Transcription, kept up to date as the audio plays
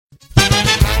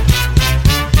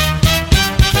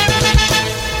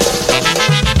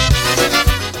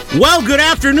Well, good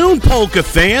afternoon, polka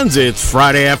fans. It's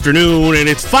Friday afternoon, and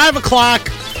it's 5 o'clock.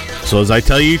 So as I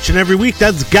tell you each and every week,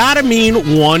 that's got to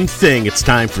mean one thing. It's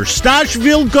time for Stash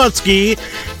Wielgocki,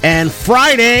 and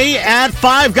Friday at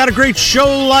 5. Got a great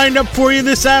show lined up for you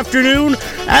this afternoon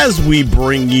as we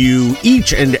bring you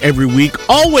each and every week,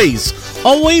 always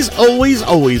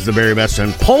the very best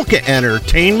in polka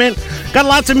entertainment. Got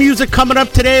lots of music coming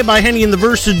up today by Henny and the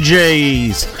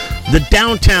Versajays, the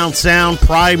Downtown Sound,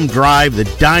 Prime Drive, the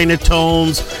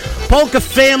Dynatones, Polka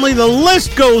Family. The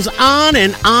list goes on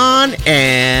and on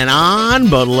and on,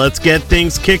 but let's get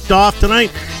things kicked off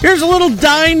tonight. Here's a little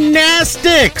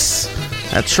Dynastics.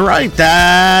 That's right,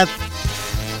 that's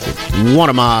one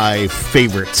of my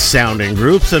favorite sounding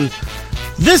groups, and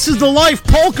this is the Life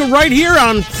Polka right here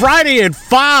on Friday at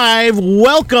 5.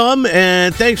 Welcome,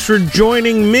 and thanks for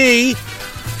joining me.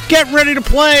 Get ready to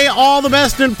play all the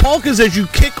best in polkas as you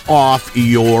kick off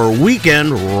your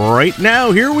weekend right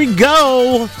now. Here we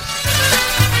go.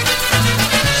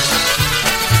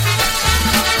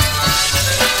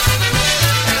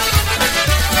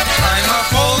 I'm a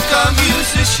polka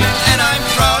musician, and I'm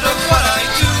proud of what I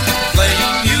do.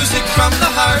 Playing music from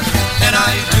the heart, and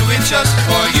I do it just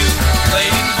for you.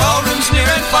 Playing ballrooms near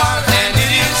and far, and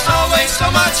it is always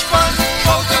so much fun.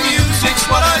 Polka music's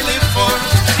what I live for.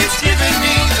 It's giving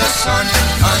me the sun.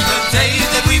 On the day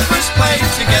that we first played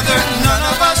together, none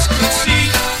of us could see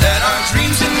that our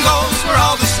dreams and goals were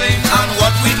all the same on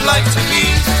what we'd like to be.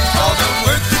 All the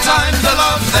work, the time, the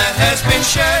love that has been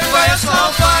shared by us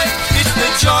all five. It's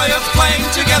the joy of playing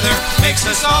together makes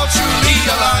us all truly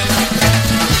alive.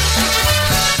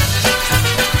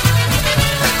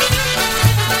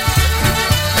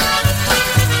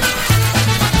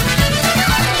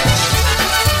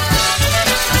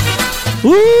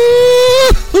 Woo-hoo-hoo.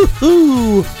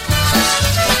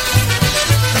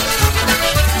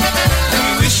 We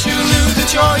wish you knew the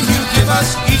joy you give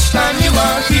us each time you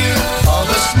are here. All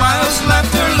the smiles,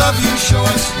 laughter, love you show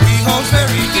us we hold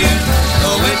very dear.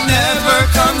 Though it never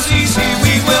comes easy,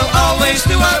 we will always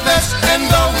do our best. And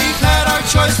though we've had our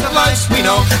choice of lives, we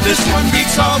know this one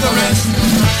beats all the rest.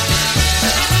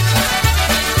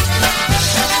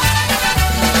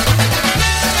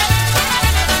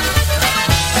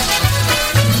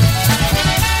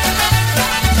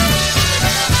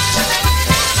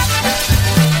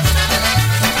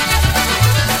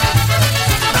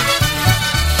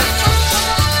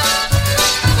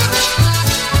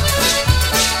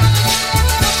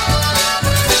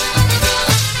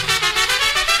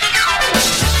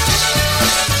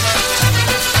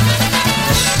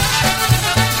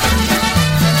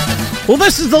 Well,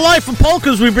 this is the Life of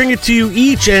Polkas. We bring it to you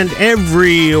each and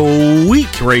every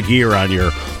week right here on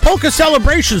your Polka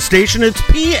Celebration Station. It's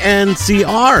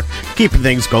PNCR. Keeping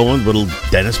things going with little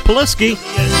Dennis Polisky.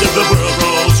 The end of the world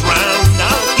rolls round,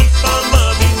 I'll keep on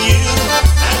loving you.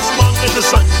 As long as the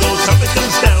sun goes up, it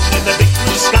comes down, and the big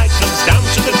blue sky comes down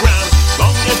to the ground. As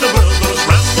long as the world goes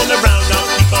round and around, I'll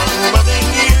keep on loving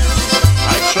you.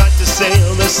 I tried to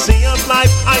sail the sea of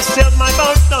life, I sailed my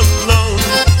boat alone.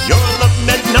 Your love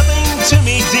meant nothing to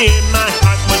me, dear, my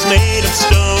heart was made of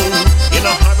stone. In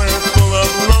a harbor full of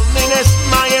loneliness,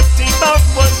 my empty boat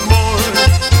was moored.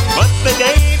 But the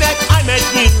day that I met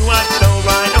you, I fell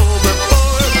right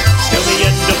overboard. Still the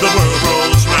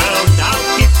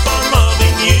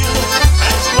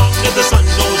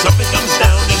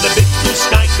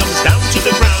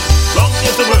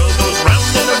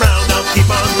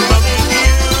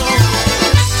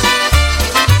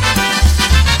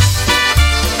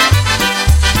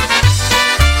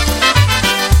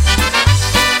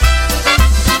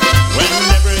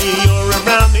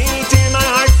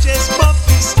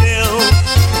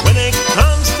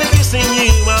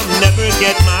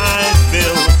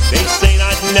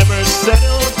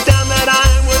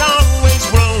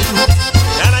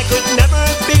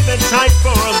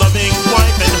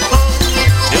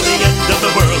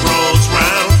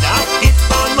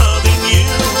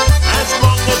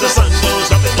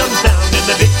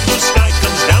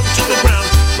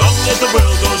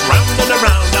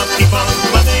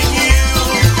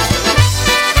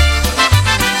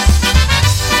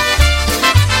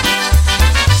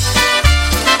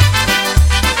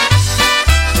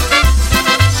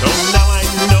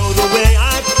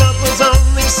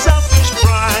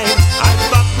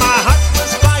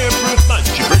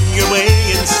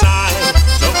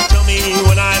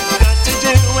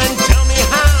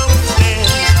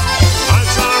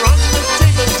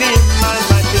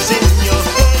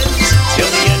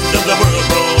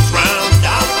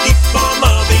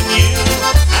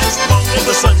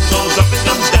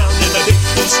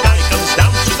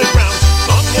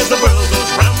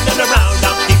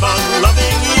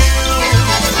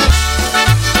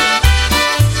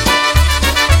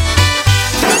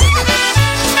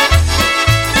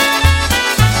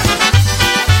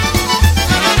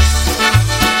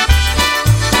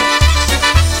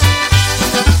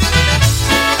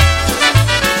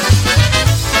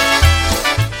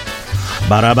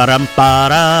Well,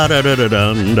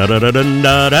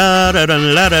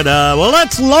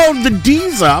 let's load the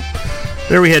D's up.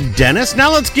 There we had Dennis.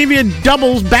 Now let's give you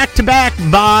doubles back-to-back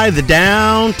by the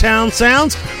Downtown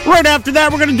Sounds. Right after that,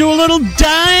 we're going to do a little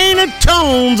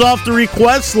Dynatones off the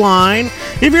request line.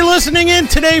 If you're listening in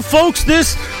today, folks,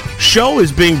 this show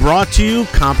is being brought to you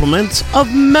compliments of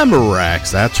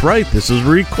Memorex. That's right, this is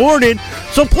recorded.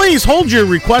 So please hold your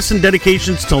requests and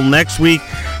dedications till next week.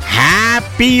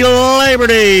 Happy Labor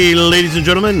Day, ladies and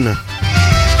gentlemen.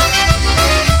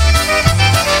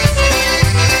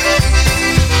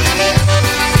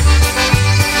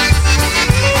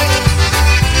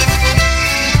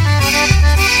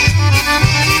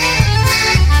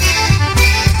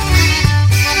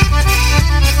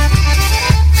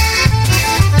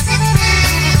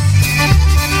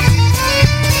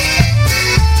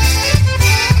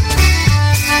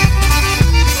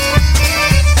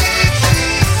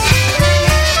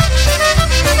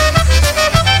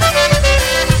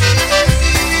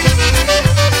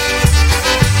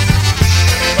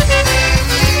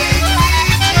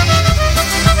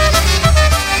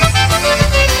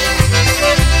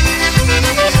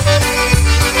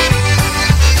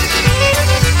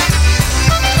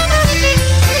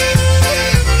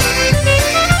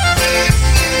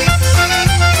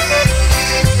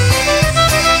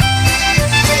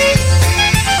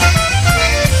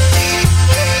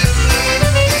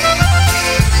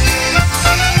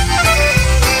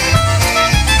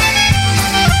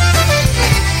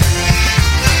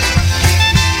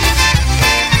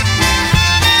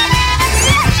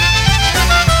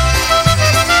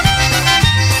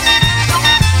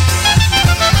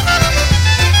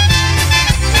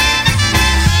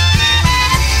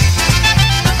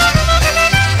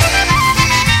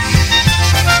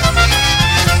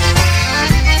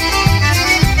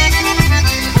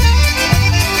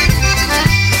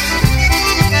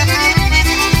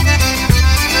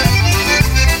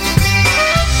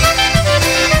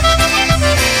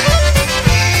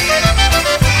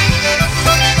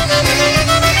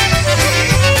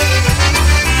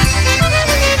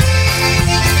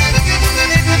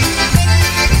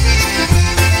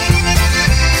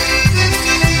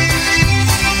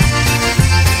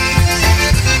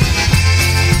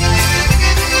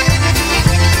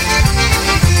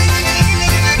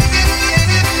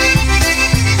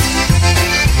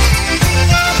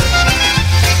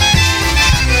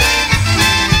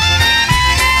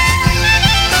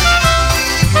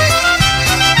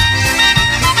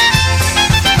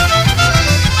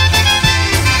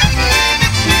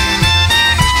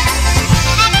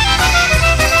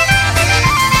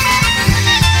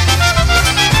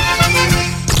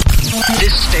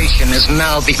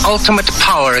 The ultimate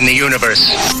power in the universe.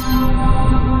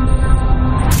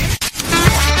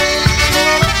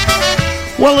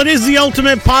 Well, it is the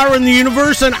ultimate power in the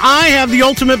universe, and I have the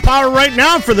ultimate power right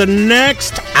now for the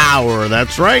next hour.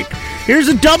 That's right. Here's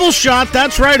a double shot.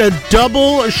 That's right, a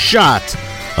double shot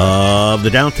of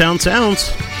the Downtown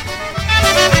Sounds.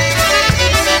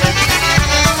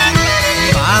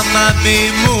 Mama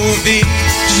mi mówi,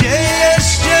 że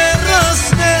jeszcze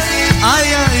rosnę, a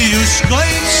ja już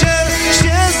kończę.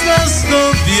 Na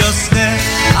wiosnę,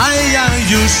 a ja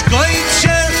już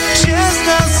kończę, się z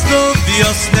nas tą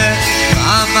wiosnę.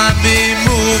 Mama mi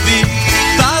mówi,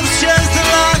 baw się z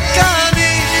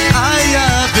lakami, a ja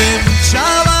bym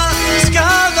chciała z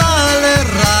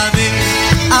kawalerami,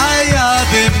 a ja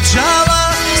bym chciała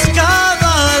z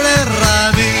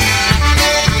kawalerami.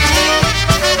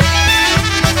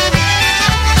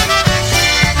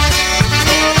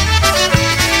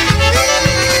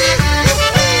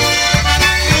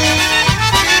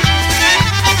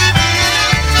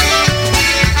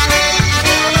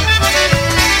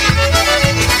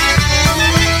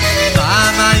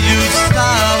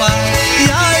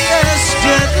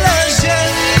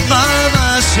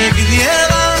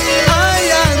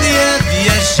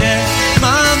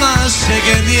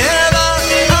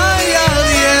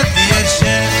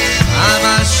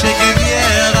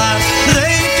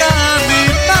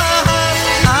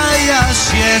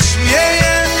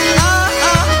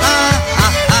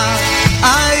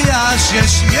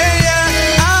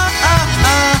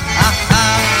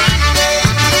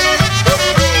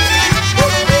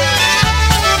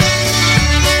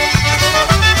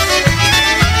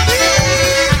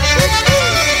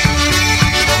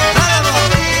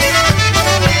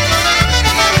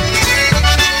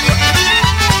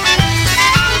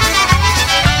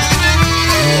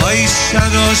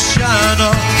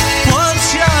 siano, pod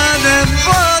sianem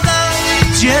woda,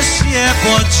 gdzież nie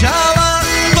podziała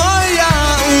moja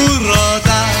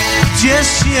uroda, gdzież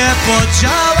nie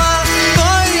podziała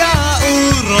moja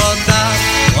uroda.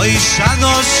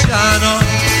 siano, siano,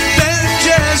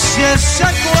 będziesz jeszcze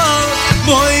kło,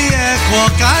 moje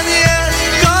kłokanie,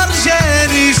 gorsze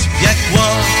niż piekło,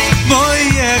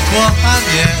 moje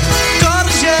kłokanie,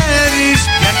 gorsze niż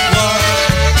piekło.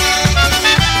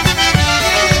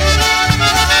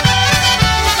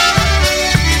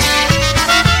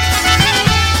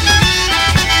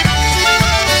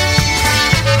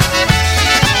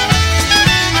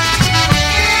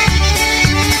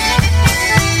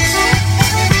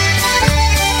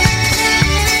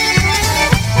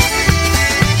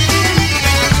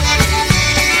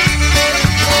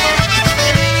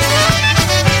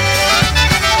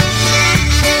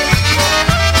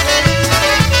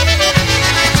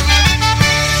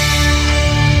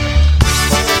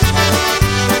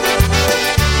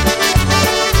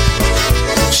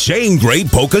 Same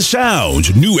great polka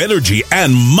sounds, new energy,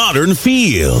 and modern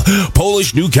feel.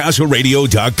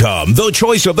 PolishNewcastleRadio.com, the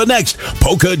choice of the next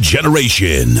polka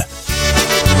generation.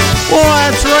 Well,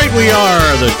 that's right. We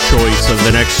are the choice of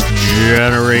the next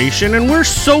generation, and we're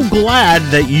so glad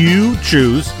that you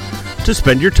choose to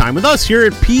spend your time with us here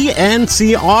at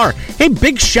PNCR. Hey,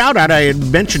 big shout out. I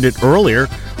had mentioned it earlier.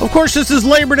 Of course, this is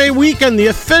Labor Day weekend, the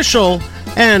official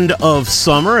end of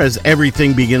summer as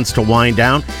everything begins to wind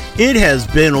down. It has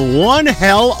been one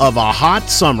hell of a hot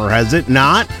summer, has it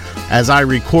not? As I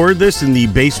record this in the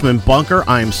basement bunker,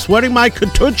 I'm sweating my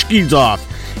katuchkis off.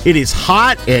 It is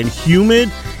hot and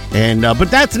humid, and but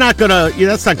that's not gonna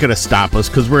stop us,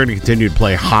 because we're gonna continue to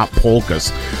play hot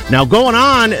polkas. Now, going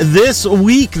on this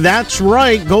week, that's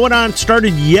right,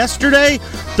 started yesterday,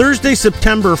 Thursday,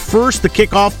 September 1st, the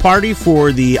kickoff party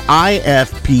for the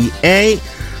IFPA.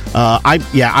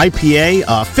 IPA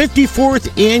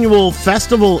 54th annual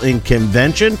festival and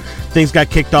convention. Things got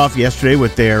kicked off yesterday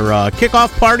with their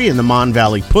kickoff party and the Mon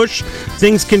Valley Push.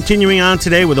 Things continuing on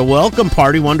today with a welcome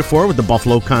party 1 to 4 with the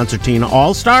Buffalo Concertina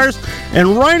All-Stars.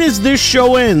 And right as this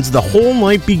show ends, the whole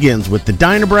night begins with the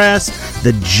Dynabrass,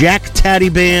 the Jack Taddy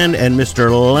Band, and Mr.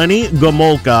 Lenny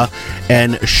Gomulka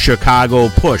and Chicago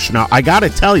Push. Now, I gotta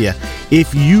tell you,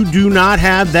 if you do not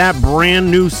have that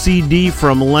brand new CD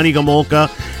from Lenny Gomulka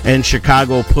and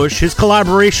Chicago Push, his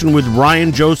collaboration with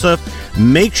Ryan Joseph,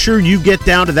 make sure you get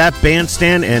down to that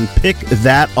bandstand and pick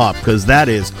that up, because that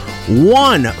is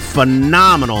one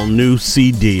phenomenal new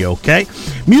CD, okay?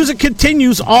 Music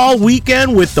continues all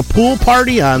weekend with the pool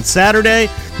party on Saturday,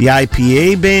 the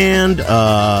IPA band,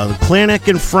 Klanek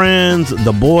and Friends,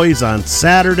 the boys on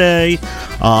Saturday.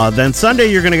 Then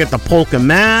Sunday you're going to get the Polka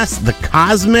Mass, the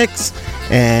Cosmics,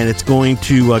 and it's going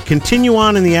to continue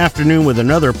on in the afternoon with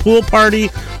another pool party.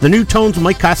 The New Tones,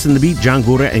 Mike Costa and the Beat, John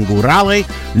Gura and Gurale,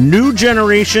 New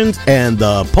Generations, and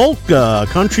the Polka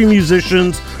Country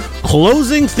Musicians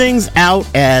closing things out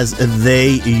as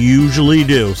they usually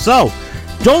do. So,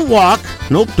 don't walk.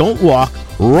 Nope, don't walk.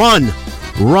 Run.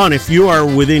 Run. If you are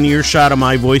within earshot of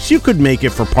my voice, you could make it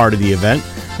for part of the event,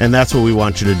 and that's what we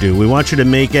want you to do. We want you to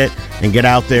make it and get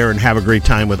out there and have a great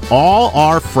time with all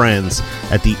our friends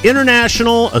at the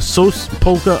International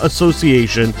Polka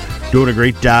Association, doing a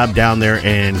great job down there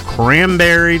in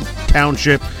Cranberry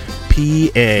Township,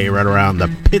 PA, right around the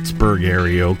Pittsburgh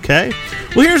area, okay?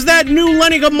 Well, here's that new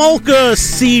Lenny Gomulka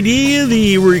CD,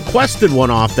 the requested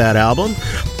one off that album.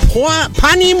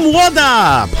 Pani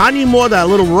Młoda, a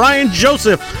little Ryan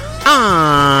Joseph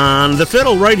on the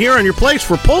fiddle right here on your place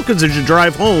for polkas as you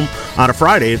drive home on a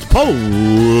Friday. It's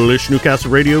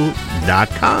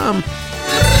PolishNewcastleRadio.com.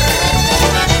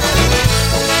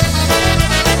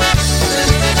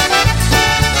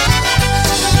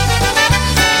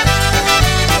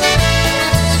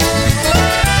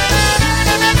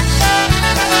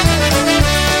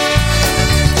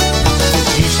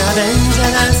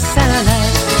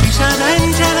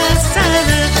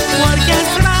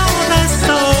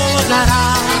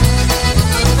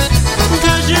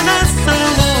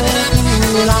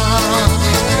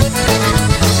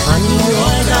 Pani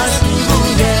młoda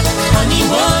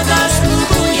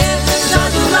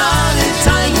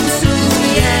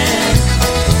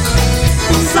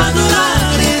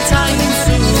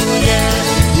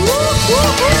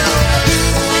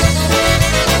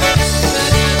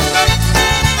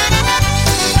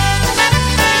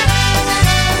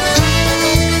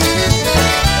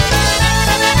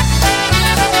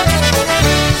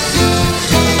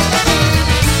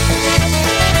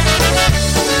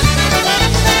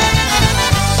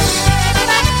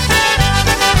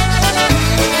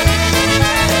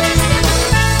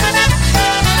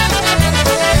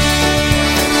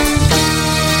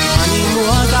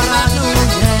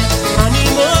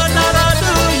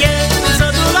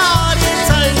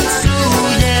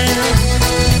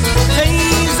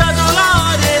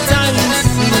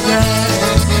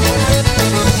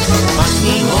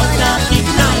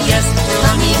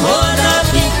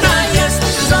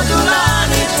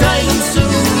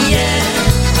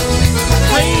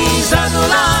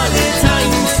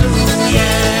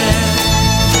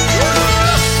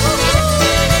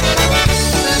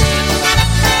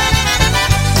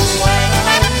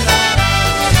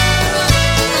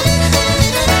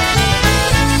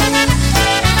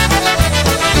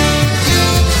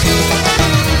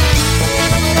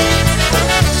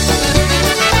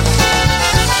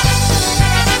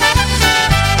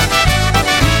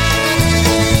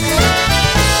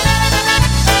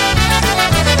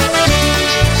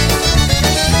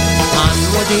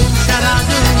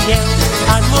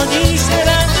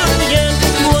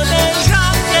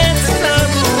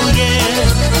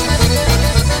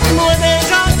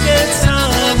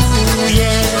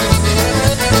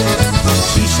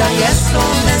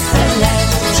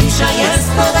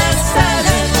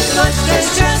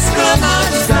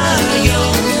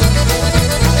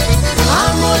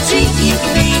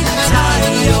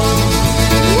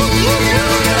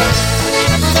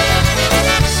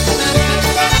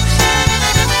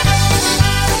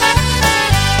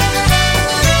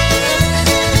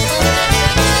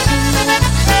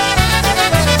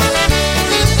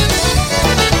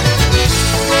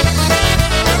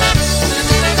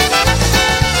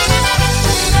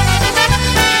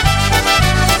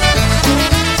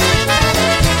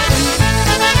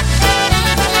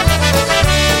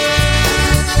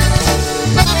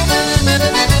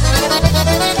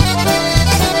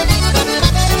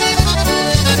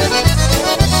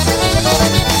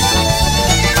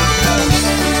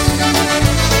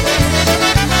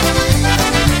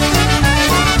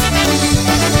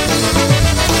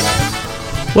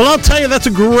Well, I'll tell you, that's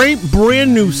a great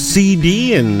brand new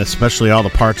CD, and especially all the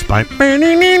parts by... Parts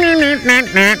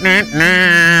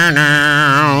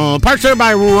there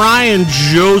by Ryan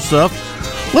Joseph.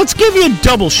 Let's give you a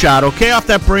double shot, okay, off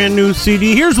that brand new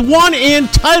CD. Here's one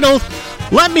entitled,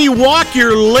 Let Me Walk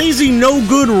Your Lazy, No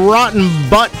Good, Rotten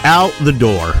Butt Out the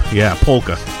Door. Yeah,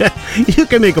 polka. You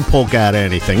can make a polka out of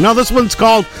anything. Now, this one's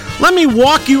called, Let Me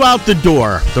Walk You Out the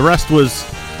Door. The rest was,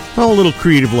 well, a little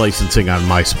creative licensing on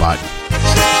my spot.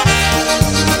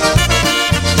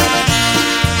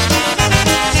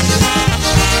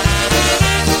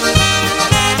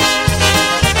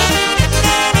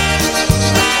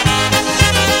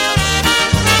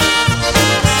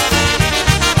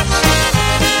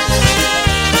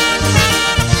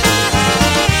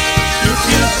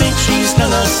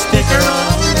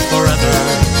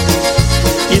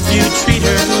 You treat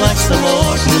her like some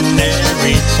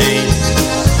ordinary thing.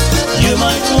 You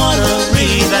might wanna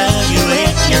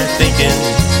reevaluate your thinking.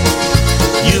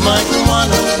 You might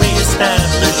wanna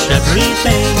reestablish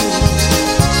everything.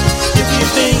 If you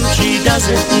think she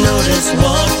doesn't notice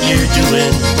what you're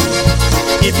doing,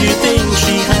 if you think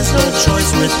she has no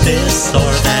choice with this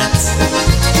or that,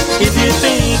 if you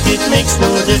think it makes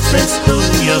no difference who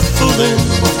you're fooling,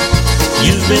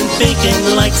 you've been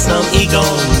thinking like some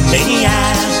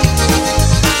egomaniac.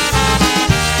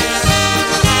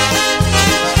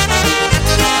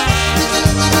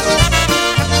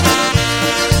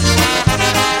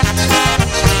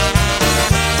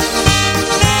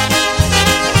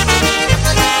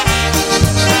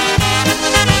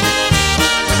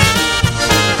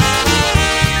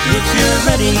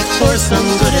 For some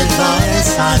good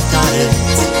advice, I've got it.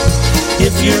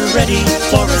 If you're ready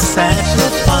for a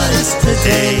sacrifice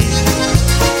today,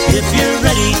 if you're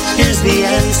ready, here's the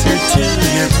answer to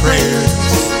your prayers.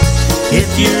 If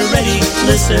you're ready,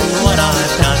 listen what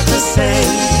I've got to say.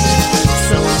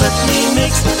 So let me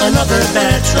mix another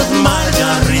batch of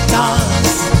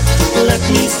margaritas. Let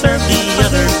me serve the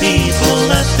other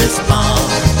people at this bar.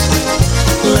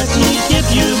 Let me give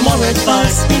you more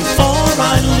advice before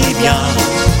I leave ya.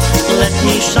 Let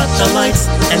me shut the lights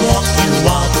and walk you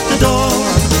out the door.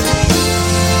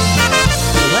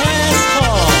 Last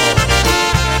call.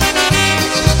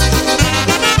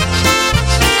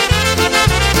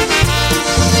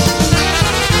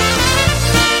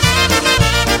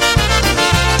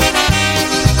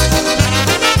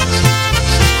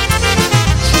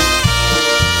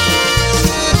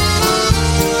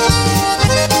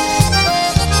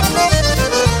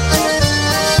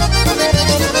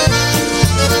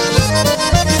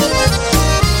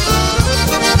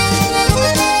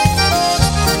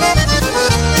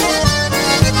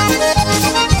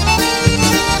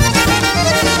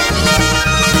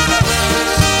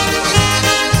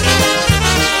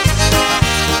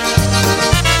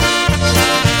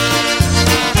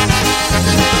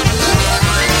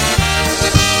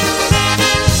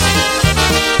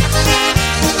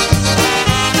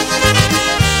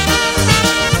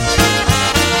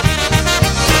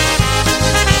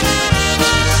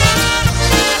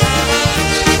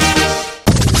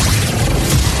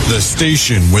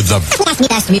 Station with the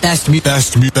best music.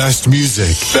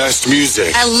 Best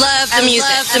music. I love the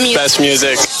music. Best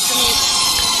music.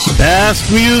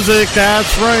 Best music,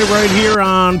 that's right here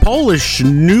on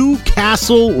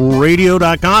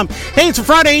PolishNewcastleRadio.com. Hey, it's a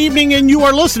Friday evening, and you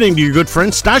are listening to your good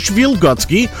friend Stash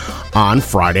Wielgutsky on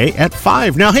Friday at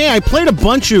 5. Now, hey, I played a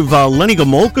bunch of Lenny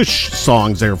Gomulka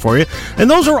songs there for you, and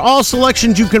those are all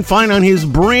selections you can find on his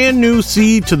brand new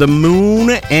CD, To the Moon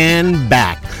and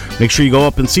Back. Make sure you go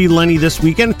up and see Lenny this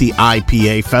weekend at the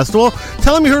IPA Festival.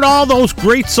 Tell him you heard all those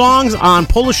great songs on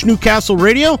Polish Newcastle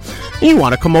Radio, and you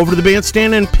want to come over to the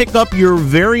bandstand and pick up your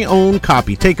very own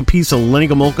copy. Take a piece of Lenny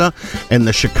Gomulka and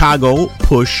the Chicago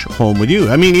Push home with you.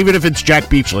 I mean, even if it's Jack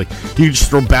Beachley, you just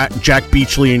throw back Jack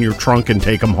Beachley in your trunk and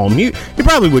take him home. You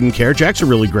probably wouldn't care. Jack's a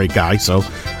really great guy, so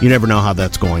you never know how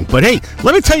that's going. But hey,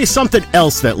 let me tell you something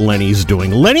else that Lenny's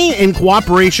doing. Lenny, in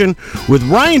cooperation with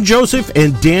Ryan Joseph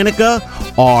and Danica,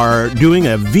 are doing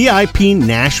a VIP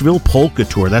Nashville Polka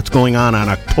Tour. That's going on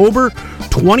October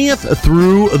 20th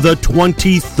through the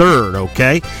 23rd,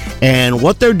 okay? And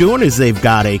what they're doing is they've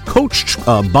got a coach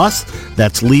bus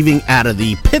that's leaving out of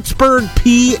the Pittsburgh,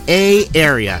 PA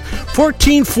area.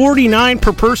 $14.49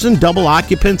 per person, double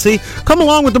occupancy. Come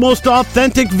along with the most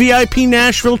authentic VIP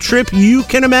Nashville trip you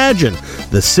can imagine.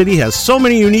 The city has so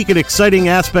many unique and exciting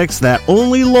aspects that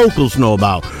only locals know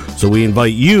about. So we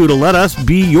invite you to let us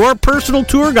be your personal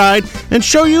tour guide and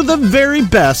show you the very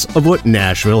best of what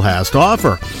Nashville has to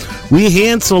offer. We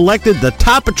hand-selected the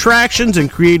top attractions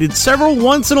and created several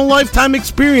once-in-a-lifetime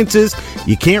experiences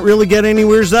you can't really get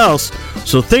anywhere else.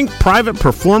 So think private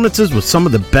performances with some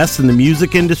of the best in the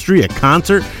music industry, a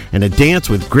concert, and a dance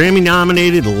with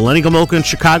Grammy-nominated Lenny Gomulka and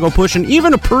Chicago Push, and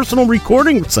even a personal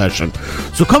recording session.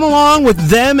 So come along with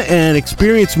them and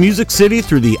experience Music City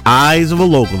through the eyes of a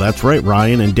local. That's right,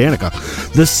 Ryan and Danica.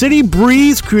 The city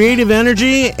breathes creative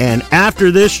energy, and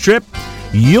after this trip,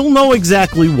 you'll know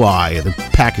exactly why. The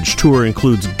package tour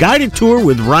includes guided tour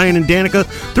with Ryan and Danica,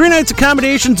 3 nights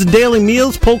accommodations and daily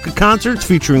meals, polka concerts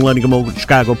featuring Lenny Gomulka and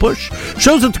Chicago Push,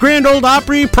 shows at the Grand Ole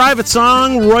Opry, private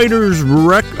songwriters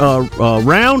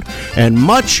round, and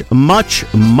much, much,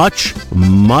 much,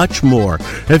 much more.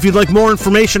 And if you'd like more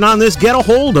information on this, get a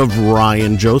hold of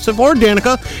Ryan Joseph or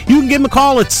Danica. You can give them a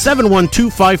call at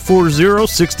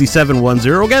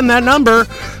 712-540-6710. Again, that number,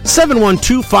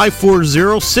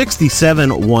 712-540-6710.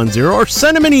 Or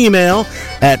send him an email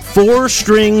at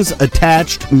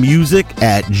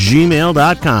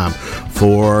 4stringsattachedmusic@gmail.com.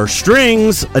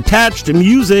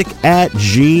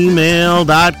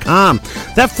 4stringsattachedmusic@gmail.com.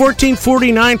 That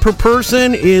 $14.49 per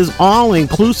person is all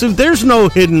inclusive. There's no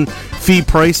hidden fee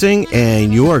pricing,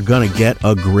 and you are going to get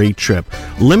a great trip.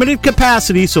 Limited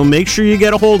capacity, so make sure you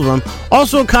get a hold of them.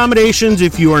 Also accommodations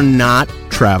if you are not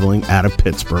traveling out of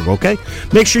Pittsburgh, okay?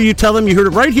 Make sure you tell them you heard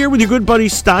it right here with your good buddy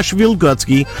Stash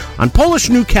Wilgocki on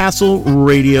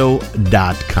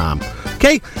PolishNewcastleRadio.com.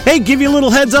 Okay, hey, give you a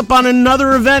little heads up on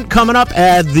another event coming up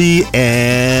at the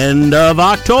end of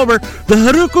October. The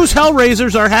Harukus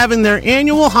Hellraisers are having their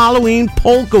annual Halloween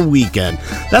Polka Weekend.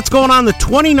 That's going on the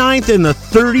 29th and the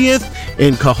 30th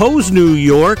in Cohoes, New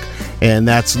York. And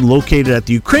that's located at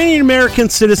the Ukrainian American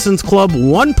Citizens Club,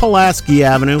 1 Pulaski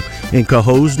Avenue in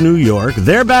Cohoes, New York.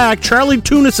 They're back. Charlie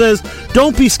Tuna says,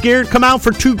 don't be scared. Come out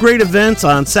for 2 great events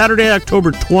on Saturday,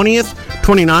 October 20th,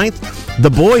 29th. The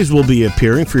Boys will be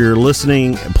appearing for your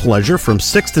listening pleasure from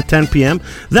 6 to 10 p.m.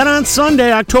 Then on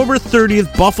Sunday, October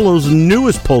 30th, Buffalo's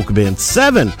newest polka band,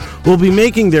 Seven, will be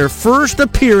making their first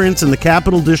appearance in the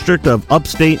Capital District of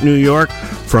upstate New York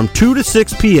from 2 to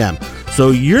 6 p.m.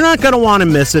 So you're not going to want to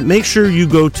miss it. Make sure you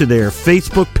go to their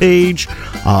Facebook page,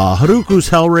 Harukus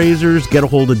Hellraisers, get a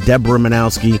hold of Deborah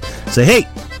Manowski. Say, hey,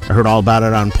 I heard all about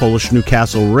it on Polish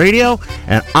Newcastle Radio,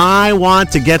 and I want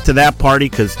to get to that party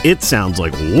because it sounds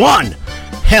like one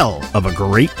hell of a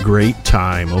great, great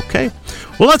time, okay?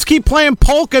 Well, let's keep playing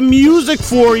polka music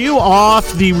for you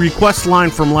off the request line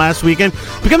from last weekend.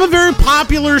 Become a very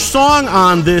popular song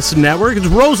on this network. It's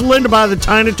Rosalinda by the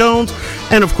Tiny Tones,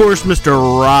 and of course, Mr.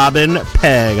 Robin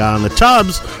Pegg on the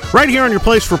tubs. Right here on your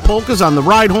place for polkas on the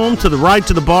ride home, to the ride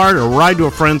to the bar, or ride to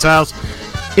a friend's house.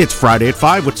 It's Friday at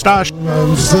 5 with Stosh.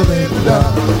 Rosalinda,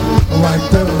 why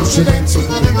don't you dance with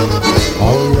me?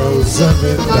 Oh,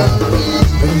 Rosalinda,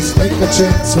 please take a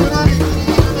chance with me.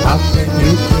 How can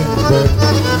you get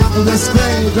this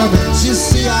great of it? You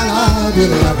see, I love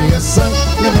you so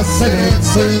you must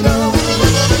answer no.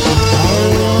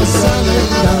 Oh,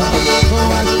 Rosalinda,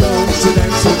 why don't you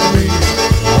dance with me?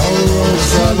 Oh,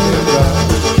 Rosalinda,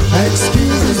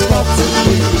 excuses for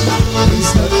me.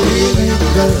 Please not feeling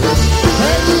good.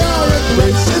 And you're a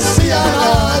gracious, see, I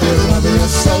love you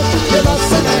so you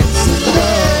must answer no.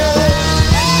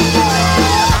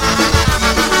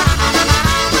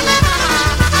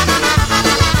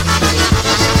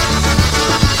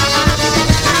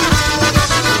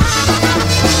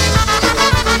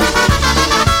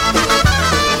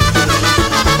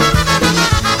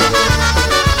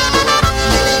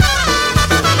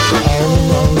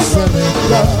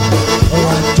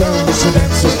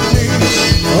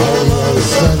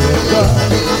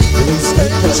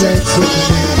 Chance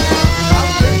with me, how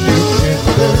can you get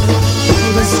there?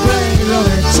 This great love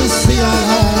that you see,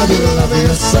 I love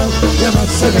you so you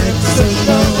must answer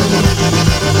no.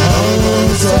 Oh,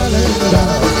 Rosalinda,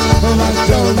 why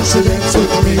don't you dance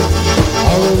with me?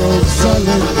 Oh,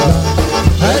 Rosalinda,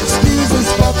 excuses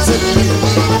boxing me,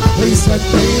 please let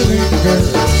me linger.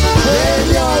 Hey,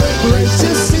 you're a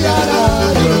gracious, see, I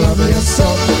love you so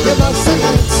you must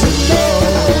answer no.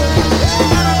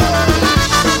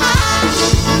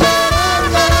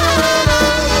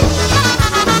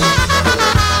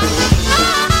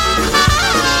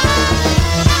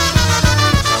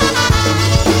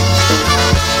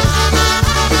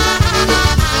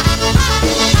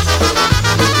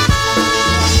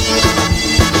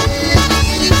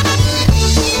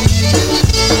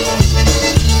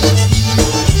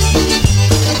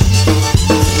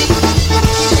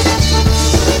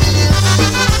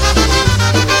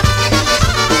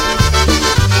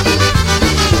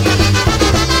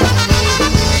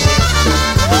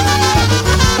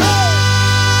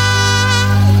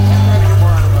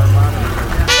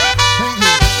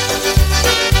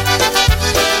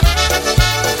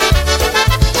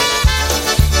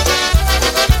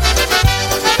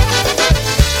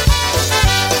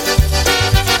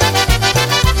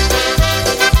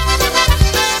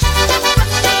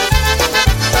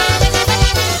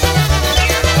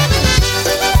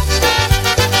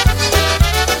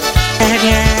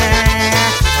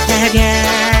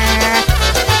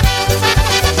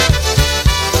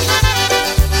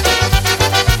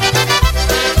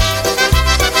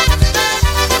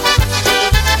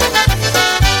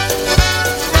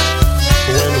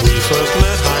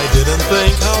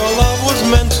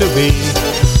 to be.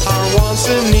 Our wants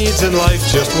and needs in life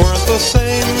just weren't the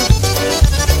same.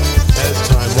 As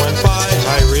time went by,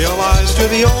 I realized you're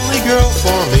the only girl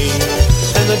for me,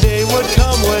 and the day would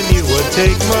come when you would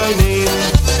take my name.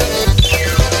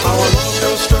 Our love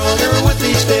grows stronger with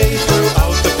each day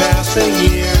throughout the passing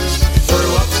years.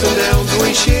 Through ups and downs we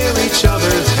share each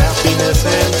other's happiness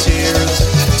and tears.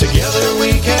 Together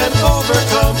we can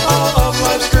overcome all of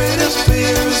life's greatest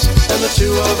fears, and the two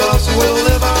of us will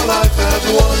live our life as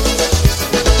one.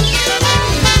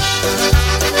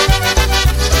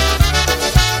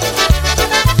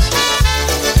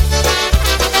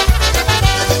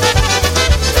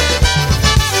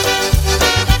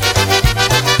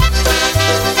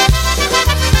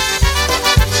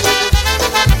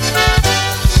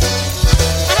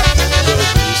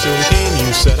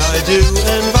 Said I do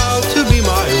and vowed to be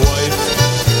my wife.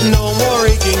 No more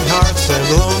aching hearts and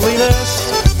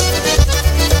loneliness.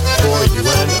 For you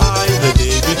and I the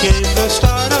day became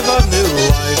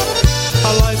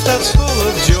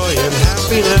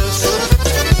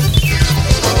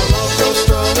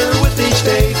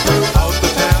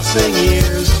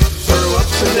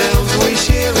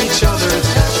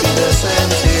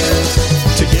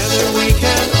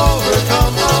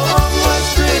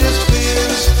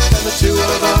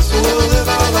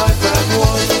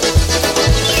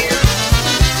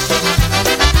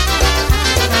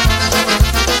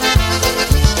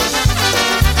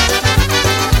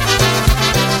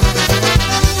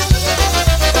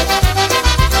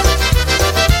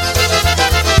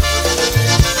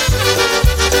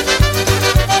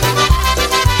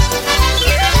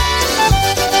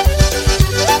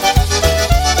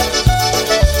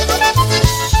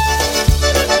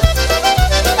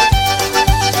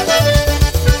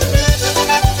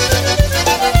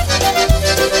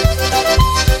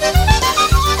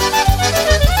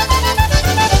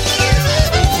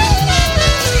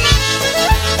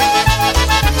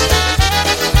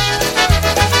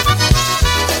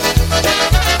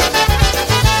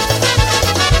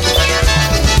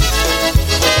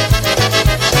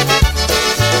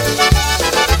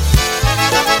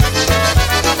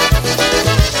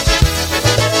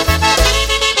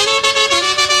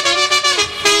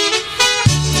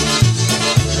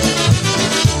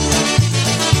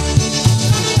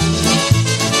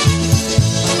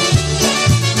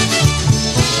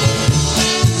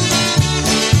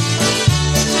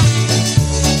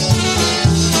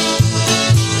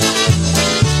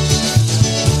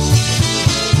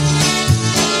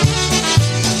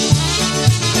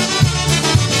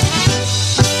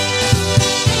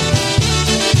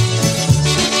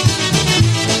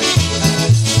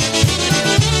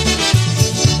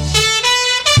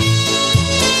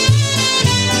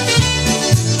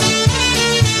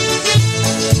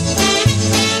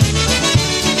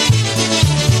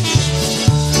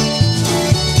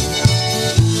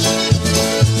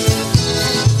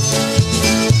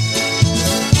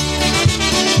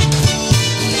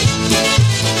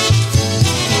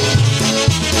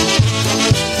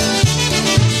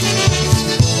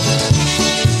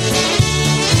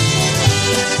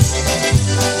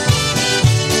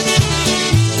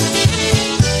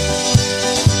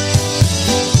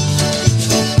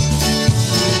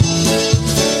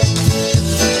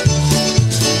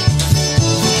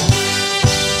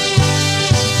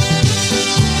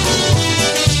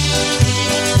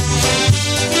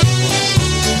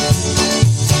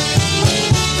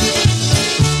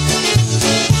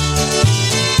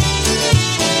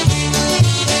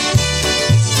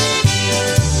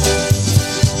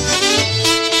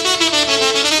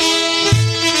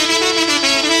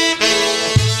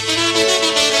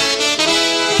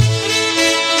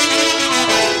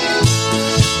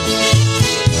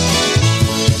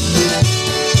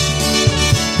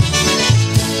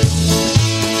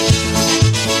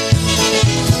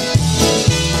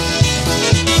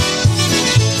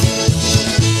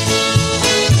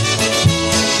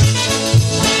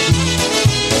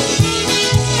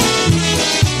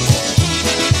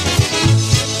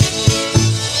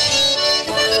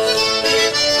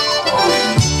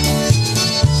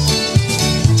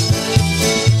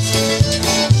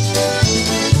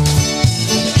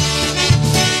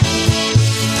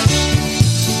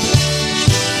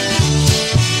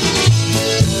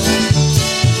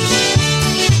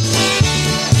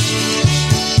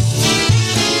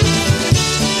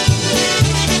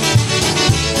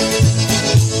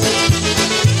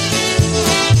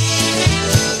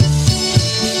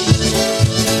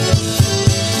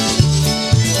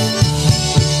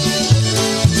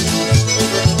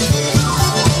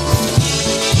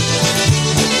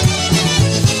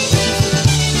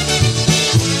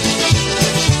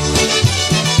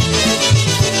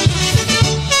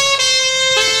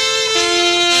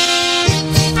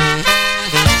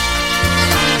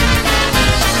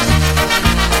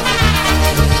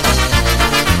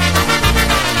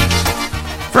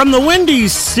From the Windy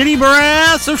City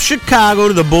Brass of Chicago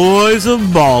to the Boys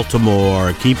of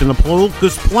Baltimore, keeping the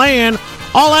polkas playing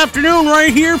all afternoon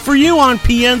right here for you on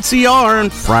PNCR on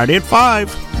Friday at 5.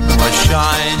 Was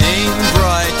shining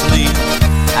brightly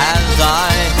as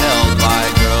I held my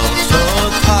girl so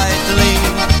tightly,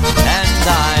 and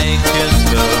I kissed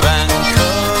her and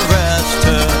caressed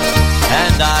her,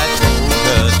 and I told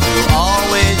her to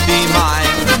always be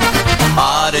mine.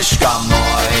 Mariszka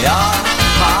moja,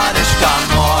 Mariszka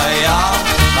moja,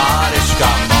 Mariszka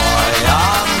moja,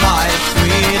 my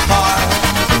sweetheart.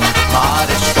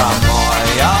 Mariszka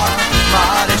moja,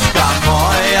 Mariszka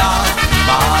moja,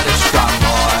 Mariszka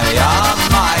moja,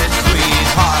 my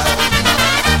sweetheart.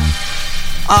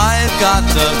 I've got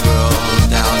the girl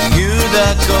down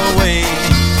Utica way.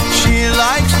 She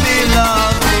likes me,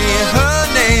 loves me, her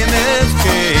name is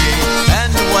Kay.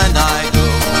 And when I go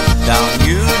down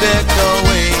Utica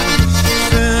way,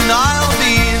 soon I'll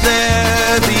be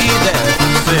there to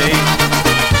say,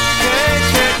 Kay,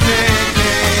 Kay, Kay,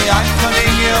 Kay, I'm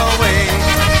coming your way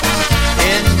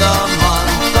in the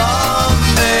month of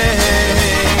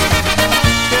May.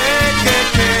 Kay, Kay,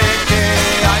 Kay,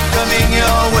 Kay, I'm coming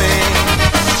your way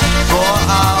for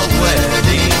our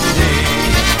wedding day.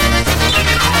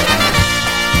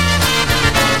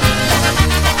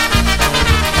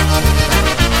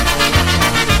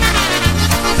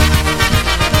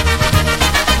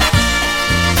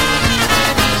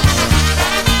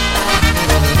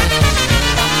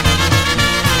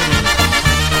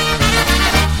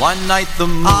 One night the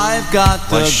moon I've got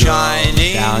the was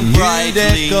shining down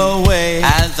brightly away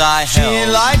as I held she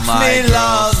likes my me,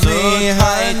 loves me,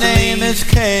 her name is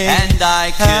Kay. And I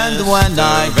kissed and when her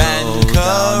I and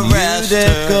caressed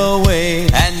her away,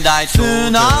 and I told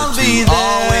soon her I'll to be there,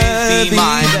 always be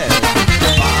mine.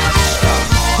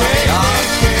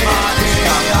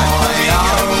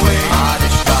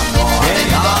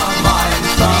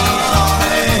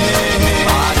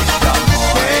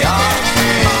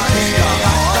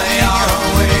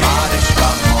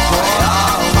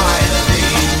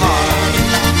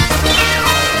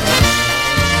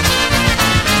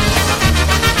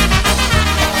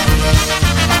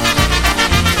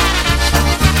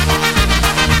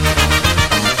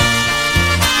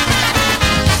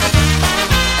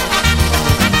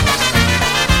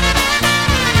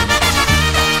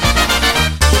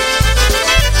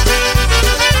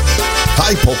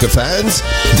 Hi, polka fans.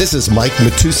 This is Mike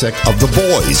Matusek of The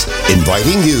Boys,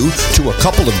 inviting you to a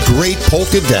couple of great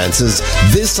polka dances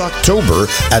this October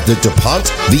at the DuPont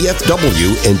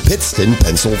VFW in Pittston,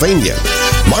 Pennsylvania.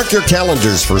 Mark your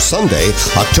calendars for Sunday,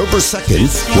 October 2nd,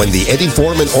 when the Eddie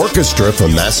Foreman Orchestra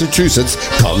from Massachusetts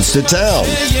comes to town.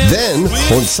 Then,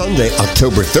 on Sunday,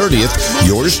 October 30th,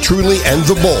 yours truly and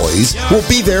The Boys will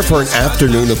be there for an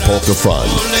afternoon of polka fun.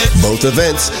 Both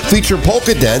events feature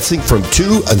polka dancing from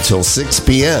 2 until 6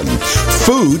 p.m.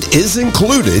 Food is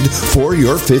included for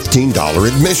your $15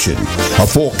 admission. A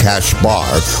full cash bar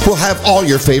will have all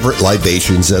your favorite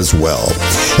libations as well.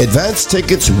 Advance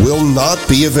tickets will not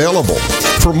be available.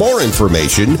 For more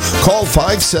information, call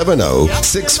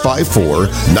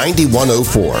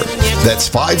 570-654-9104. That's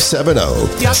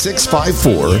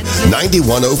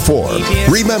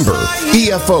 570-654-9104. Remember,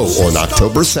 EFO on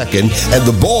October 2nd and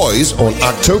The Boys on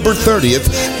October 30th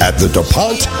at the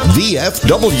DuPont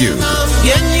VFW.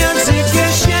 Pieniądze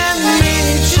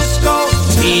kieszeni wszystko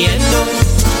jedno,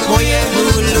 mojego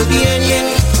ulubienie.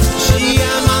 Czy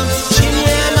ja mam, czy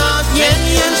nie mam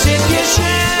pieniędzy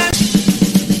kieszeni?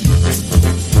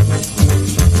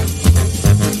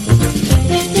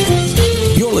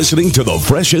 You're listening to the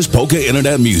freshest polka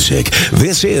internet music.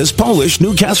 This is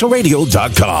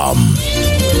PolishNewcastleRadio.com.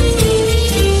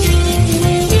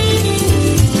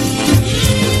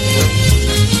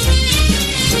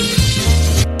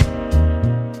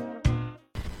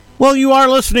 Well, you are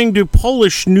listening to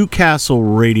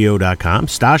PolishNewcastleRadio.com.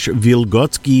 Stash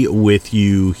Wilgocki with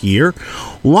you here.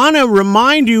 Want to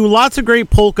remind you, lots of great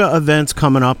polka events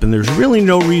coming up, and there's really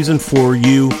no reason for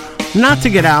you not to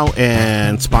get out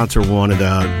and sponsor one of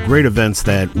the great events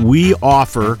that we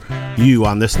offer you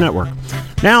on this network.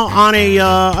 Now, on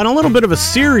a little bit of a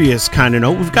serious kind of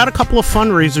note, we've got a couple of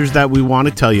fundraisers that we want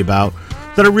to tell you about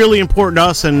that are really important to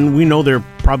us, and we know they're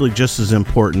probably just as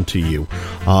important to you.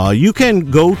 You can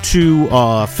go to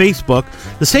Facebook.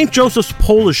 The St. Joseph's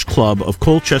Polish Club of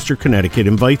Colchester, Connecticut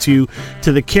invites you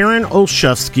to the Karen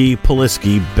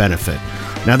Olszewski-Poliski benefit.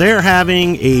 Now, they're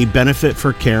having a benefit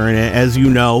for Karen. As you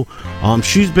know,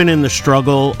 she's been in the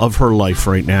struggle of her life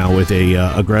right now with a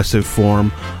aggressive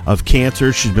form of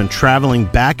cancer. She's been traveling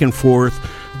back and forth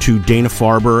to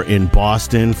Dana-Farber in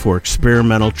Boston for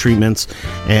experimental treatments.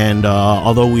 And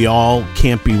although we all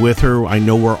can't be with her, I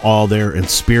know we're all there in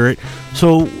spirit.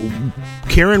 So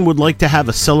Karen would like to have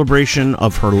a celebration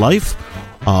of her life.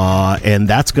 And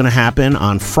that's going to happen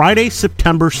on Friday,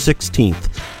 September 16th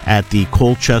at the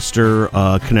Colchester,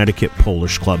 Connecticut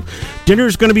Polish Club. Dinner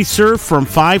is going to be served from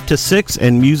 5 to 6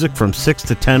 and music from 6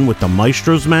 to 10 with the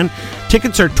Maestros Men.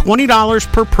 Tickets are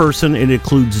 $20 per person. It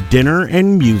includes dinner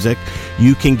and music.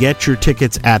 You can get your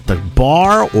tickets at the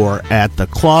bar or at the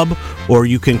club, or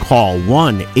you can call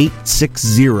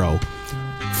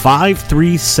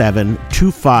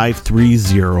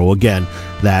 1-860-537-2530. Again,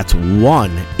 that's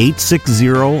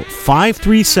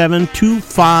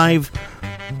 1-860-537-2550.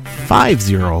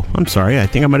 I'm sorry, I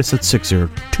think I might have said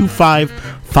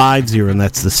 2550, and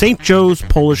that's the St. Joe's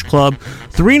Polish Club,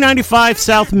 395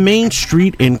 South Main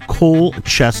Street in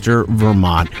Colchester,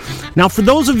 Vermont. Now, for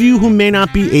those of you who may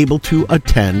not be able to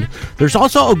attend, there's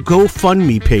also a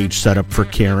GoFundMe page set up for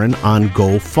Karen on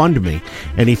GoFundMe.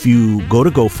 And if you go to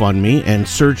GoFundMe and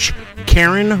search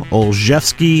Karen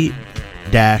Olszewski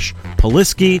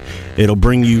Poliski, it'll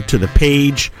bring you to the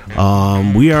page.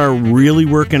 We are really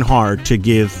working hard to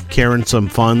give Karen some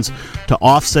funds to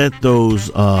offset those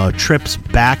trips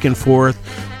back and forth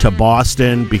to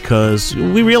Boston, because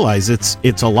we realize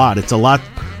it's a lot. It's a lot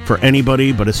for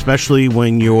anybody, but especially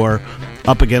when you're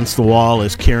up against the wall,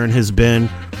 as Karen has been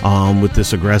with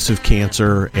this aggressive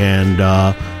cancer. And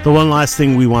the one last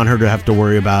thing we want her to have to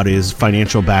worry about is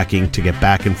financial backing to get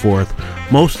back and forth,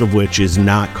 most of which is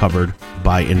not covered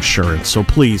by insurance. So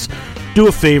please do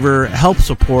a favor, help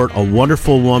support a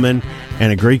wonderful woman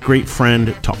and a great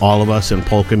friend to all of us in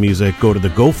polka music. Go to the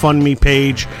GoFundMe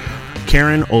page,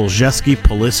 Karen Olszewski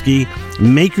Poliski.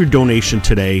 Make your donation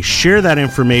today. Share that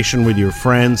information with your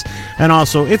friends. And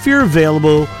also, if you're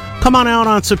available, come on out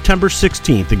on September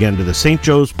 16th, again, to the St.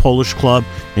 Joe's Polish Club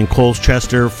in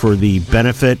Colchester for the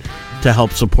benefit to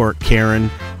help support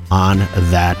Karen on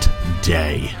that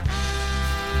day.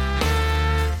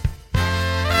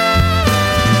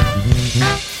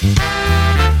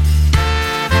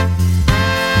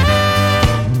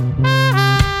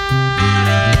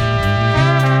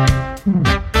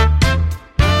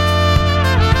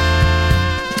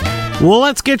 Well,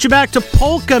 let's get you back to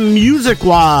polka music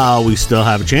while we still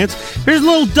have a chance. Here's a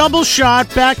little double shot,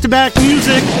 back-to-back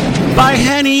music by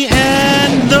Henny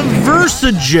and the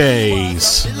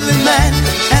Versajays.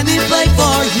 And he played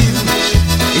for you.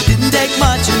 It didn't take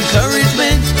much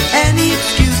encouragement, any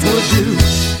excuse would do.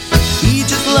 He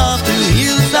just loved to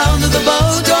hear the sound of the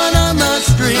bow drawn on the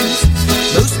strings.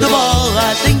 Most of all,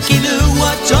 I think he knew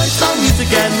what joy song music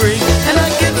can bring. And I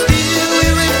can still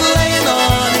hear him playing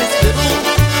on his fiddle.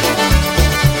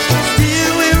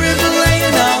 Still hear him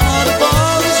playing out a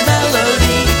Polish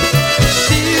melody.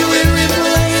 Still hear him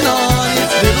playing on his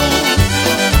fiddle.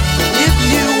 If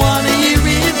you want to hear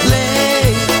him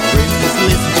play, just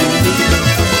listen to me.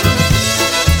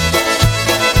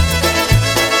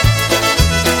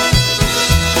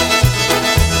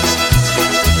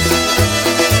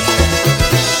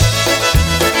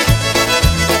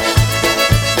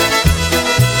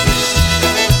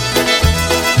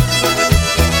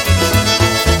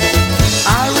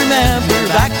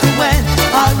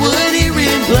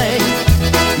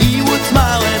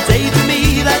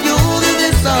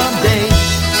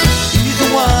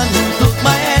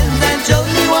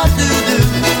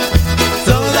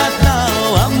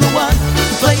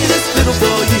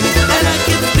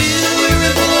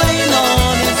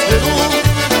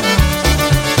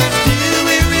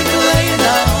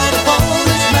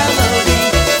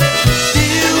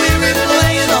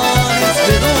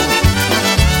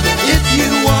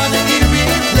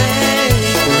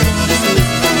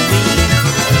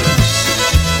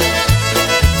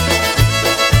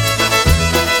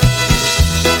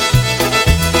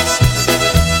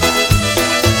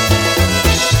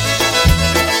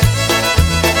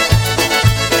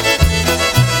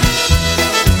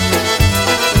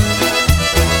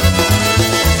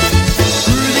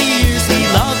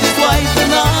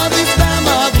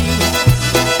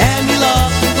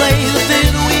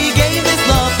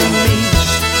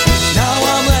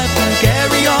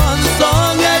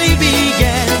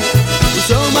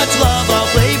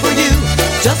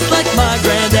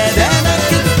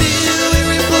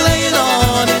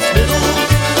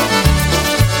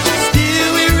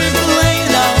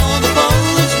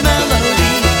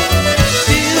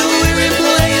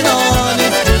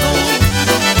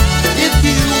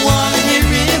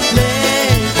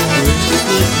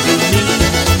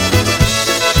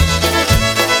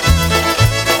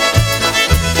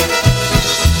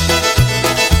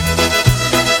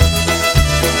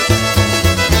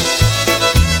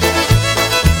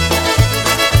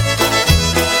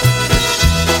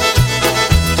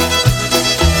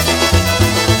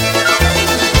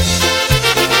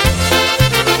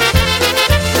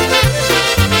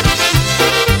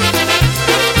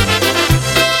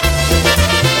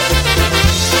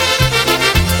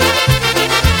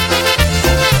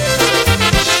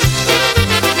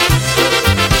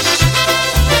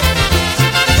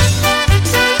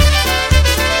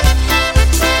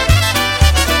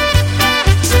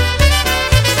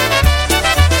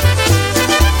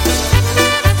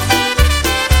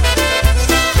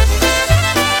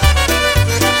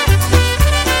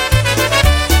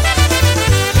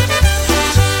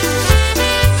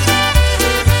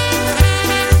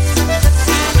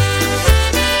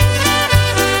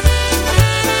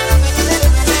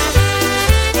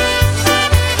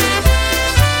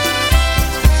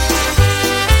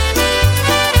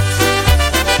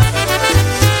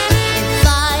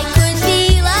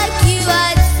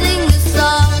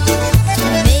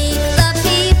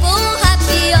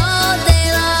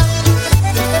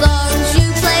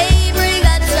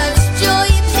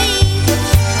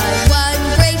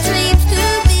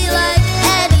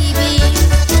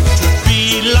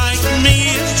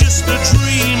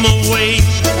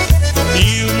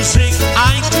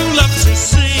 to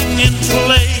sing and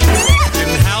play,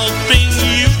 and helping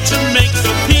you to make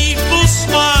the people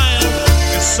smile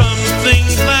is something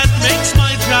that makes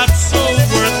my job so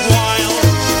worthwhile.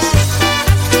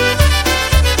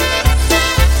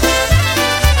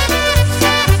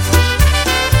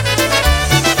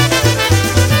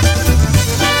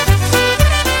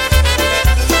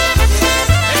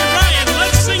 Hey Ryan,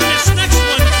 let's sing this next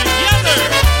one together.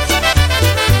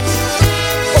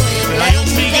 Grają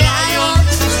mi grają,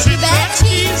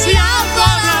 skrzypeczki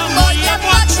zjadła moje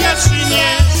pocieszenie.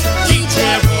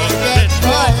 Idzie wodek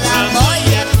pola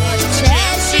moje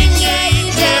pocieszenie.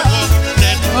 Idzie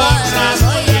wodek pola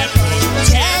moje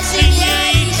pocieszenie.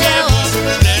 Idzie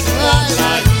wodek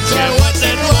pola, idzie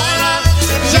wodek pola,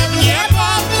 że mnie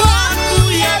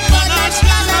popłakuje, bo nasz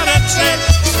kalareczek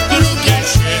drugie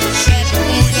się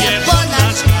szepuje, bo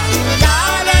nasz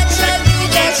kalareczek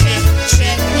drugie się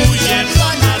szepuje, bo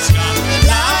nasz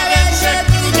kalareczek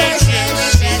drugie się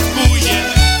szepuje.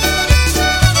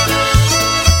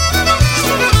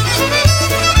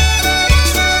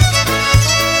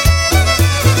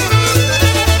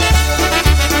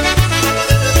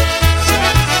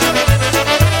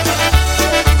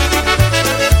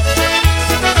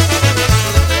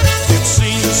 It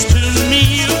seems to me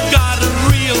you've got a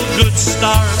real good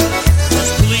start.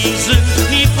 Just pleasing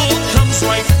people comes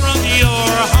right from your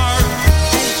heart.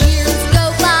 Years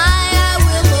go by, I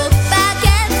will look back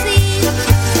and see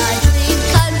my dream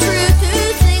come true to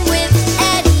sing with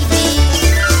Eddie B.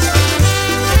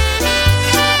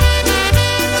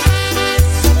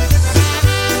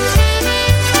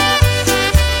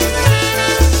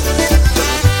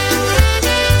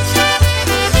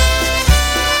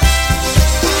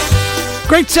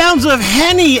 Great sounds of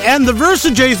Henny and the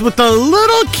Versajays with the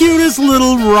little cutest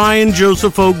little Ryan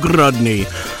Joseph O'Grudney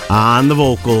on the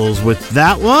vocals with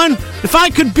that one. If I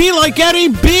Could Be Like Eddie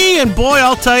B, and boy,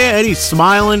 I'll tell you, Eddie's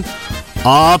smiling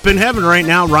up in heaven right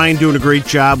now. Ryan doing a great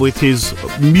job with his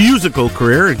musical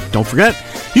career. And don't forget,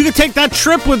 you can take that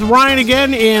trip with Ryan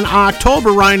again in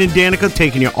October. Ryan and Danica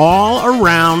taking you all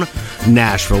around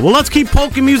Nashville. Well, let's keep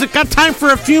polka music. Got time for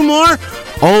a few more.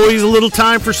 Always a little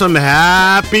time for some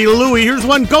Happy Louie. Here's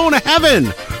one, Going to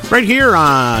Heaven, right here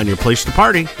on your place to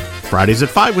party. Fridays at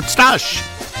 5 with Stash.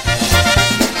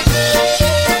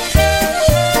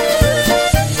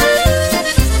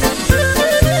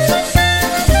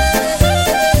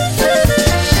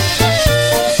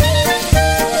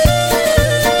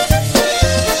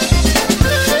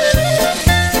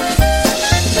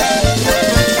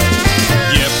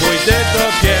 Nie pójdę do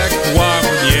piekła,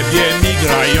 w niebie mi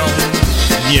grają.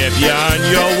 W niebie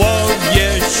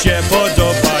aniołowie się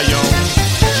podobają.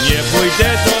 Nie pójdę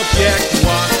do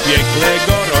piekła, w piekle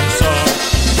gorąco.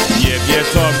 W niebie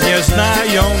to mnie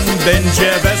znają,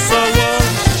 będzie wesoło.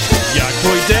 Jak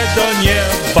pójdę do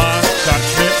nieba,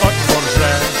 karczmy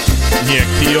otworzę. Niech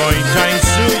piją i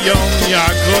tańcują,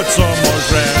 jako co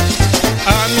może.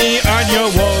 A mi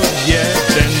aniołowie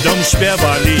będą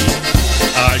śpiewali,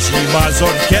 a zima z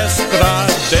orkiestra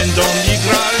będą mi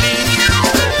grali.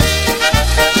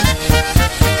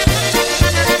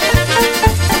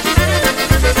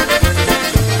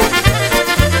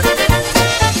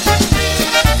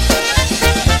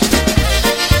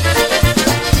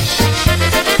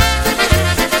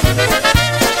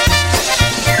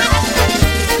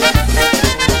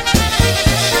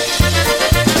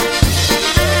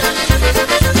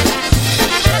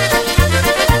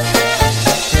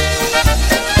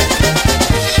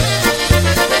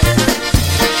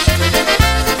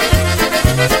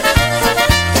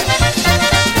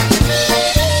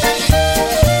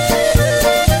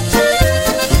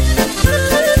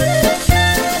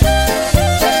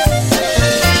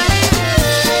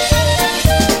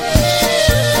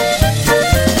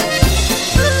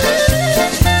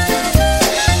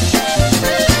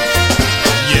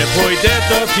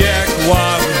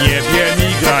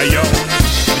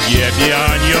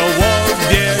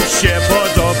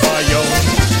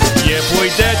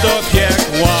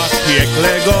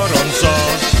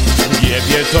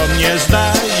 to mnie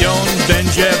znają,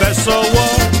 będzie wesoło.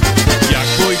 Jak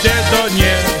pójdę do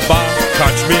nieba,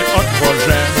 kaczmy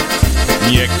otworzę.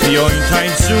 Niech piją i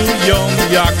tańcują,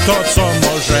 jak to co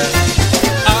może.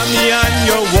 A mi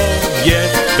aniołowie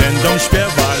będą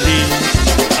śpiewali,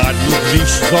 a Ludwig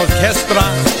z orkiestra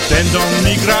będą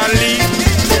mi grali.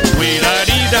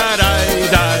 Wi-la-di-da-daj,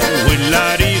 daj,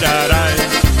 wi-la-di-da-daj,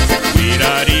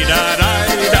 wi-la-di-da-daj,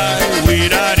 daj,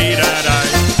 wi-la-di-da-daj,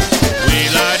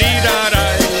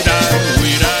 wi-la-di-da-daj, daj,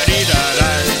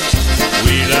 wi-la-di-da-daj,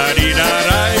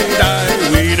 wi-la-di-da-daj, daj,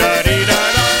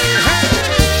 wi-la-di-da-daj.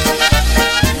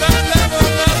 Na lewo,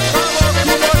 na prawo,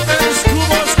 kubo ten,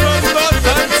 kubo skąd do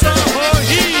tańca.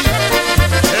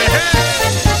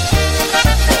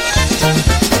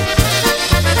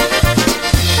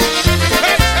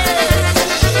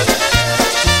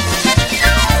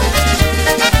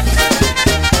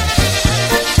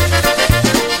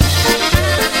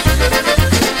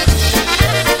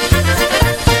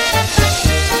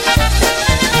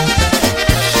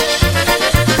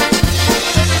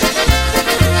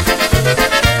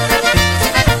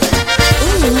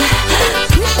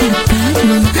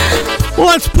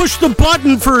 let's push the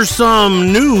button for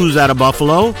some news out of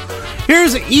Buffalo.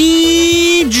 Here's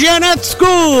E.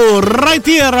 Janetsku right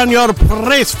here on your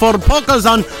place for polkas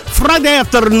on Friday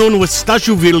afternoon with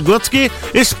Stasiu Wilgocki.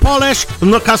 It's Polish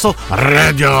Newcastle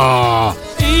Radio.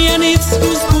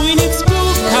 Janicku, spójnicku,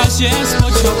 Kazie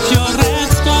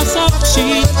Spociopioreczka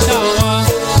zaprzitała.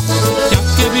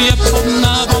 Jak bije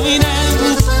na wojnę,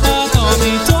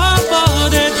 upadowi to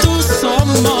wodę tu są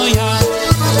moja.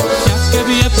 Jak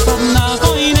bije na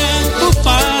wojnę,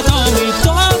 upadowi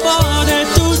to wodę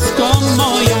tu są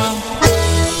moja.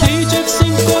 Hej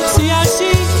dziewczynko,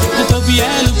 przyjaźni, tobie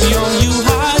lubią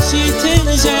juchasi,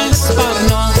 tylże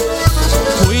spadną.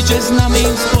 Pójdzie z nami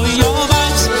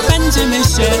spojować, będziemy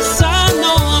się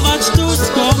szanować,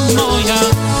 Tusko moja.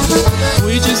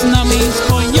 Pójdzie z nami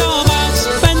spojować,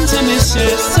 będziemy się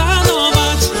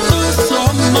szanować,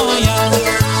 Tusko moja.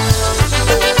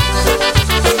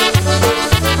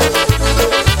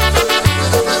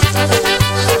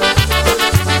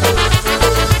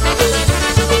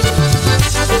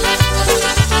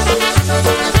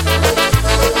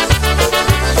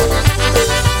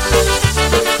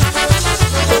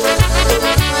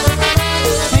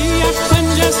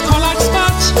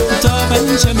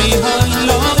 Będziemy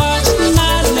hojlować,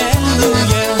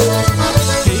 Alleluja.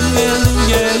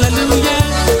 Alleluja, Alleluja,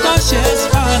 to się z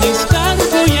Pani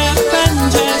startuje,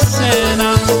 będzie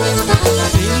syna.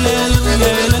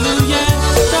 Alleluja, Alleluja,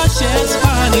 to się z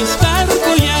Pani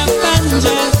startuje,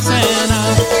 będzie syna.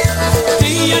 Ty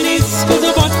Janicku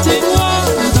do boty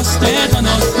do tego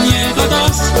nos niego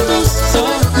dostus, co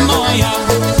moja.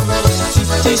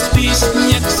 Czy ty śpisz,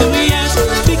 nie psujesz,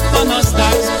 śpik po nos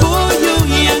tak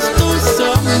spojujesz,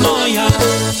 moja.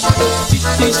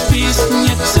 Ty śpisz,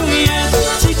 nie psujesz,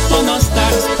 ci po nos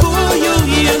tak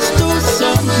spojujesz, tu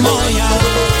są moja.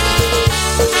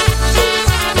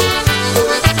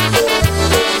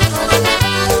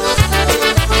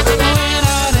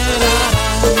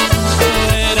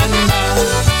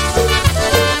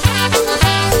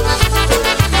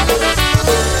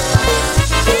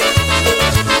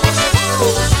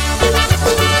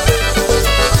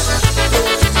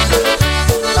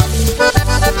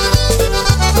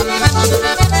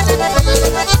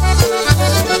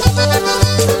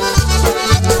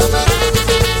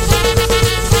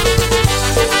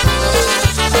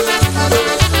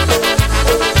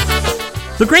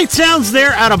 The great sounds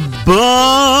there out of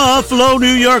Buffalo,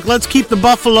 New York. Let's keep the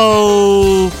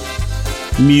Buffalo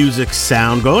music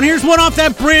sound going. Here's one off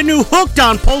that brand new Hooked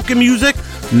on Polka Music,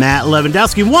 Matt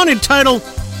Lewandowski. One entitled,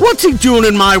 What's He Doing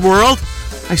in My World?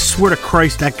 I swear to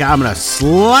Christ, that guy, I'm going to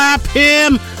slap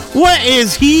him. What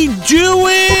is he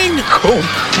doing? Oh,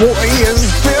 boy,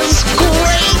 is this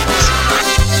great!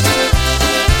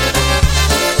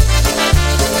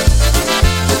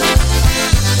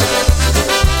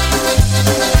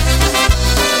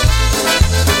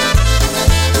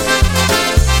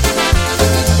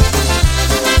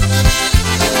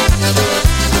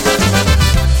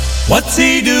 What's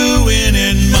he doing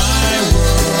in my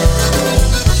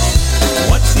world?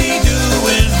 What's he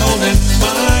doing holding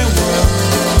my world?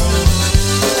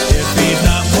 If he's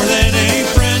not more than a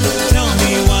friend, tell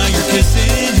me why you're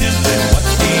kissing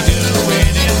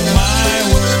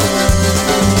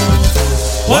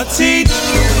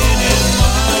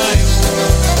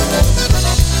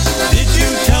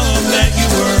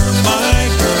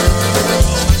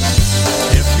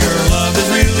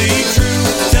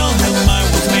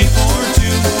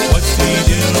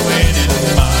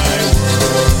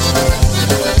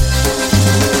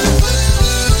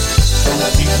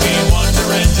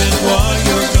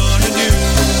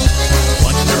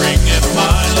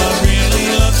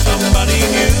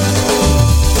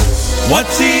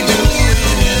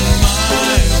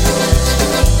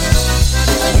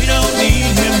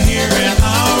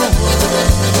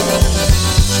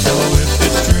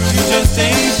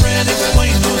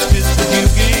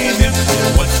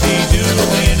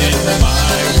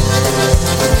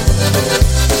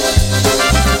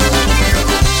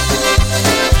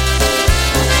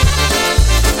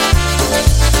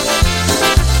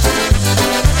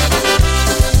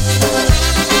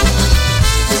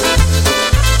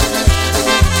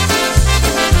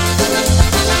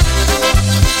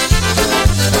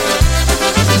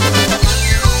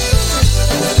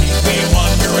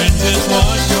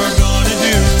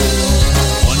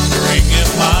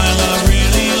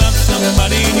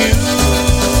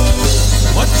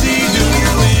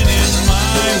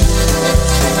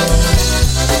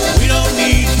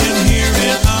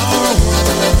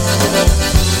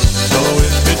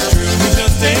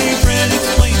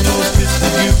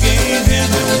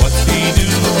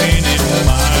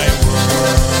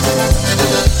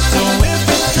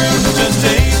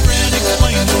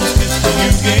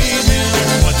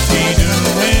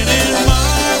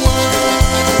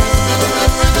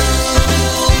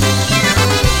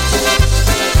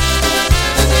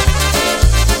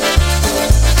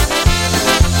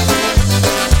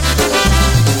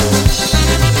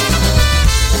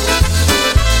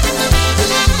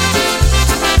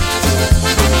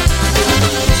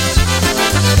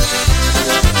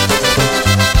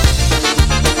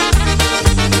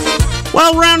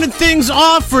Well, rounding things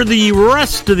off for the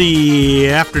rest of the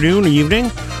afternoon,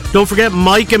 evening. Don't forget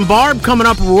Mike and Barb coming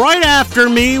up right after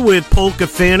me with Polka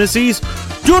Fantasies.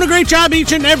 Doing a great job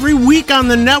each and every week on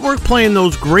the network, playing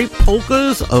those great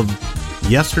polkas of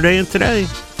yesterday and today.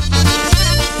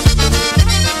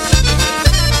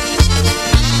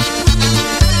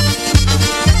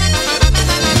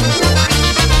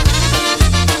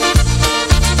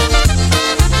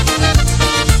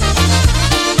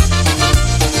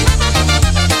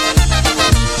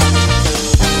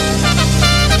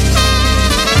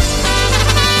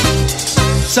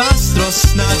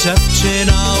 Zazdrosna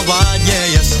dziewczyna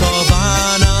ładnie jest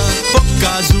chowana,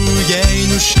 pokazuje jej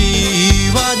nóżki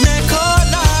i ładne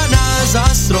kolana.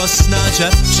 Zazdrosna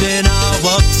dziewczyna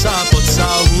chłopca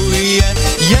pocałuje,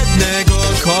 jednego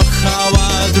kochała,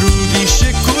 drugi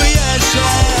szykuje się.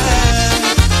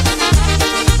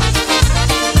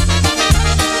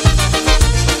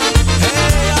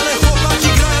 Hej, ale chłopaki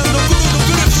grają do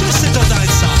góry, wszyscy do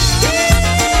tańca.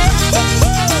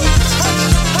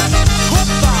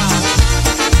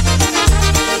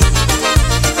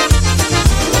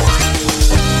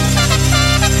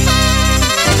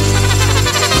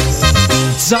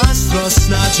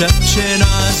 Zazdrosna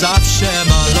dziewczyna zawsze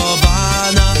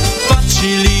malowana,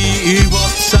 patrzyli i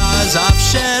chłopca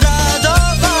zawsze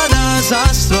radowana.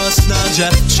 Zazdrosna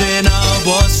dziewczyna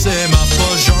włosy ma w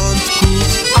porządku,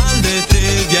 ale ty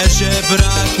wiesz, że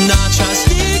brak na czas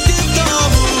nigdy w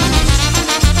domu.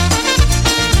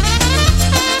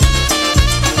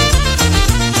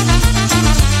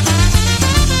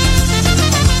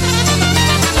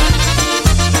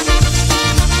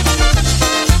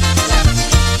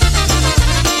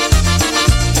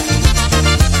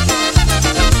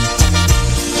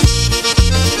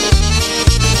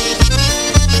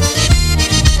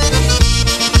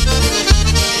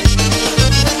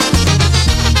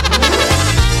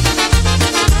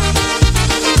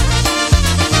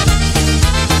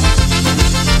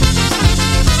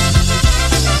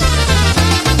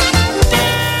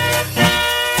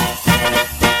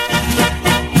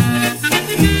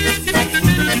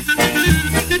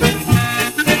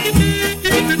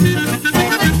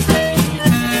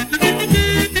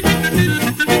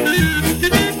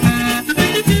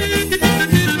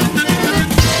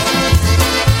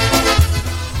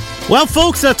 Well,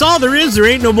 folks, that's all there is. There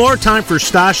ain't no more time for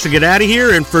Stosh to get out of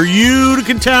here and for you to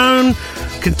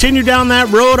continue down that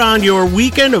road on your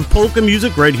weekend of polka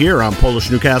music right here on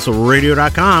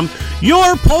PolishNewcastleRadio.com,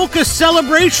 your polka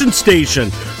celebration station.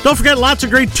 Don't forget, lots of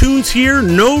great tunes here.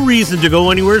 No reason to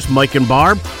go anywhere. It's Mike and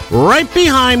Barb right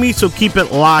behind me, so keep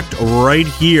it locked right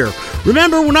here.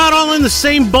 Remember, we're not all in the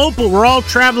same boat, but we're all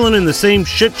traveling in the same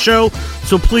shit show,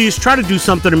 so please try to do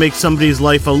something to make somebody's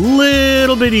life a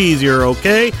little bit easier,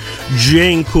 okay?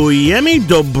 Dziękujemy,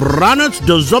 dobranoc,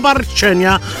 do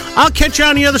zobaczenia. I'll catch you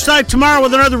on the other side tomorrow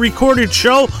with another recorded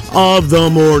show of the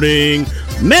morning.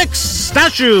 Mix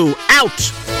Stashu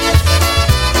out.